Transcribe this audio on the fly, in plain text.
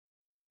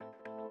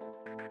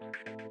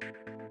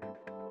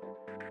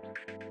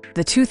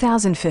The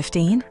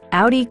 2015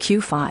 Audi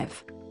Q5.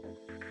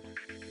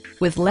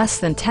 With less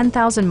than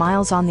 10,000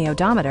 miles on the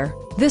odometer,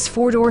 this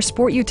four-door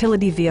sport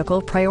utility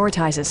vehicle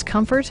prioritizes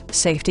comfort,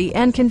 safety,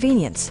 and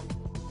convenience.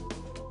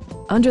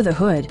 Under the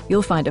hood,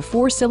 you'll find a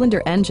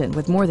four-cylinder engine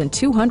with more than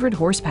 200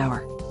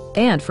 horsepower.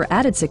 And for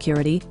added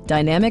security,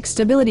 dynamic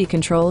stability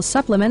control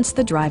supplements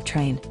the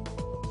drivetrain.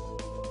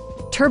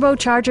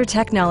 Turbocharger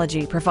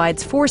technology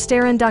provides forced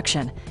air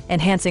induction,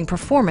 enhancing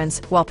performance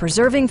while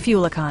preserving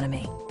fuel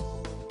economy.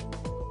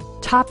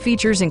 Top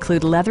features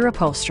include leather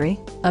upholstery,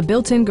 a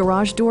built-in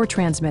garage door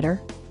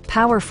transmitter,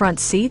 power front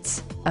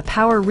seats, a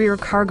power rear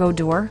cargo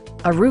door,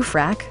 a roof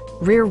rack,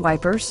 rear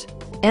wipers,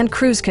 and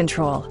cruise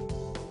control.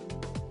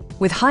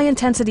 With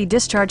high-intensity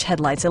discharge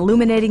headlights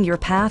illuminating your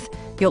path,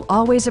 you'll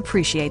always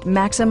appreciate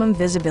maximum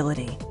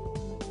visibility.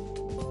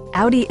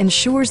 Audi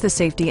ensures the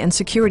safety and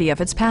security of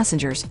its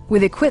passengers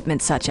with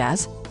equipment such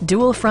as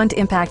dual front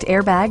impact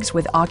airbags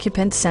with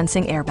occupant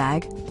sensing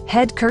airbag,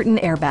 head curtain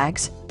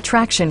airbags,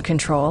 traction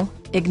control,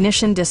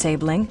 ignition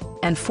disabling,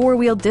 and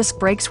four-wheel disc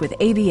brakes with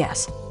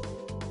ABS.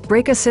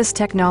 Brake Assist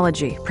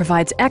technology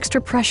provides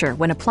extra pressure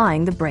when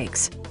applying the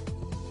brakes.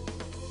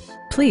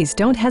 Please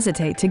don't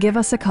hesitate to give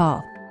us a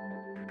call.